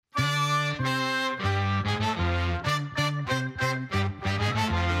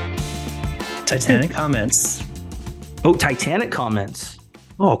Titanic comments. Oh, Titanic comments.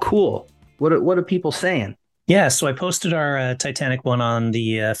 Oh, cool. What are people saying? Yeah, so I posted our Titanic one on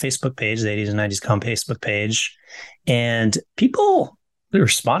the Facebook page, the 80s and 90s Com Facebook page, and people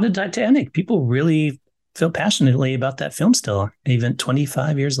responded to Titanic. People really feel passionately about that film still, even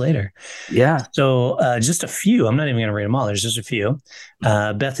 25 years later. Yeah. So just a few. I'm not even going to read them all. There's just a few.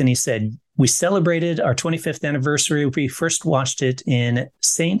 Bethany said, we celebrated our 25th anniversary. We first watched it in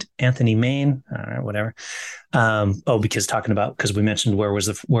St. Anthony, Maine. Whatever. Because we mentioned where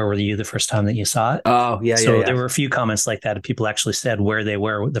were you the first time that you saw it? Oh, yeah. So there were a few comments like that. People actually said where they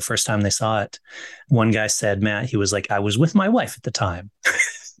were the first time they saw it. One guy said, Matt, he was like, I was with my wife at the time.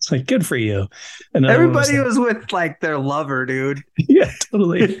 It's like, good for you. Everybody was with like their lover, dude. Yeah,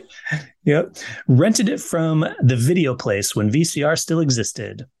 totally. Yep. Rented it from the video place when VCR still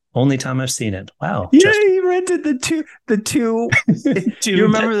existed. Only time I've seen it. Wow. Yeah, he rented the two. You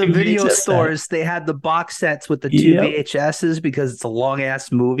remember the video VHS stores? They had the box sets with the two VHSs because it's a long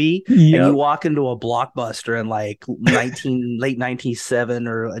ass movie. Yep. And you walk into a Blockbuster in like late 97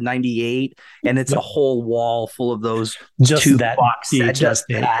 or 98, and it's a whole wall full of those just two that box sets. Just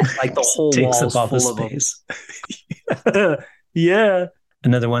that, like the whole wall is full of space. Yeah.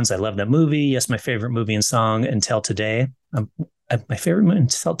 Another one's I love that movie. Yes, my favorite movie and song until today. My favorite movie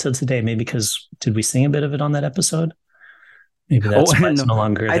until today, maybe because did we sing a bit of it on that episode? Maybe that's why it's no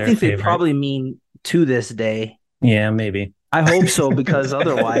longer I think favorite. They probably mean to this day. Yeah, maybe. I hope so, because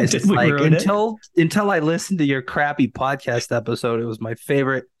otherwise it's like until I listened to your crappy podcast episode, it was my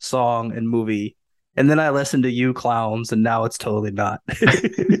favorite song and movie. And then I listened to you clowns, and now it's totally not.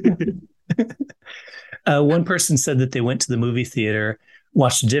 One person said that they went to the movie theater,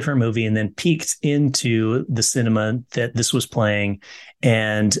 watched a different movie, and then peeked into the cinema that this was playing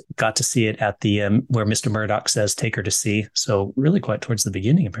and got to see it at the where Mr. Murdoch says, take her to see. So really quite towards the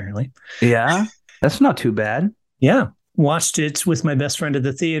beginning, apparently. Yeah, that's not too bad. Yeah. Watched it with my best friend at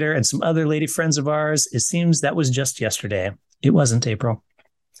the theater and some other lady friends of ours. It seems that was just yesterday. It wasn't, April.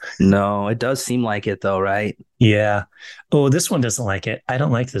 No, it does seem like it though, right? Yeah. Oh, this one doesn't like it. I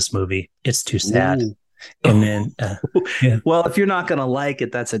don't like this movie. It's too sad. Ooh. And then, well, if you're not going to like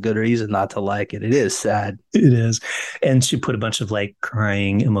it, that's a good reason not to like it. It is sad. It is. And she put a bunch of like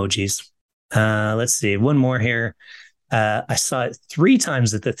crying emojis. Let's see. One more here. I saw it 3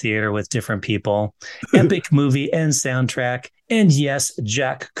 times at the theater with different people. Epic movie and soundtrack. And yes,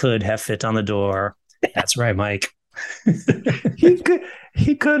 Jack could have fit on the door. That's right, Mike.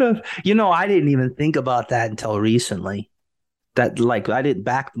 He could have. You know, I didn't even think about that until recently. That like I did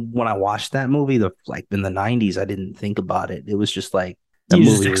back when I watched that movie, like in the 90s, I didn't think about it. It was just like the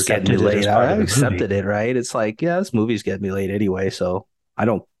movie was getting me laid. I accepted it, right? It's like, yeah, this movie's getting me laid anyway, so I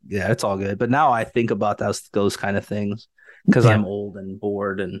don't. Yeah, it's all good. But now I think about those kind of things because I'm old and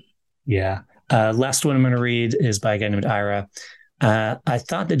bored and. Yeah. Last one I'm going to read is by a guy named Ira. I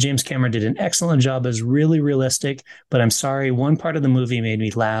thought that James Cameron did an excellent job as really realistic, but I'm sorry, one part of the movie made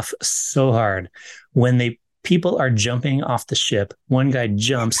me laugh so hard when people are jumping off the ship. One guy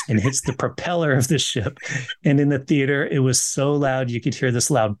jumps and hits the propeller of the ship. And in the theater, it was so loud, you could hear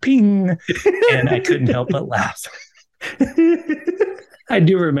this loud ping. And I couldn't help but laugh. I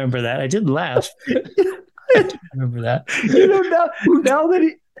do remember that. I did laugh. I do remember that. You know,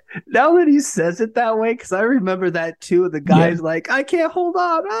 now that he says it that way, because I remember that too. The guy's like, I can't hold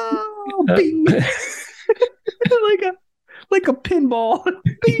on. Oh, bing. like a pinball.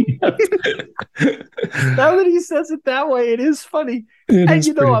 Now that he says it that way, it is funny. And I'm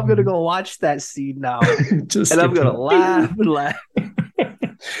going to go watch that scene now. And I'm going to laugh and laugh.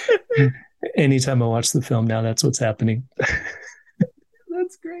 Anytime I watch the film now, that's what's happening.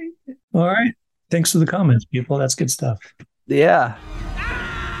 That's great. All right. Thanks for the comments, people. That's good stuff. Yeah.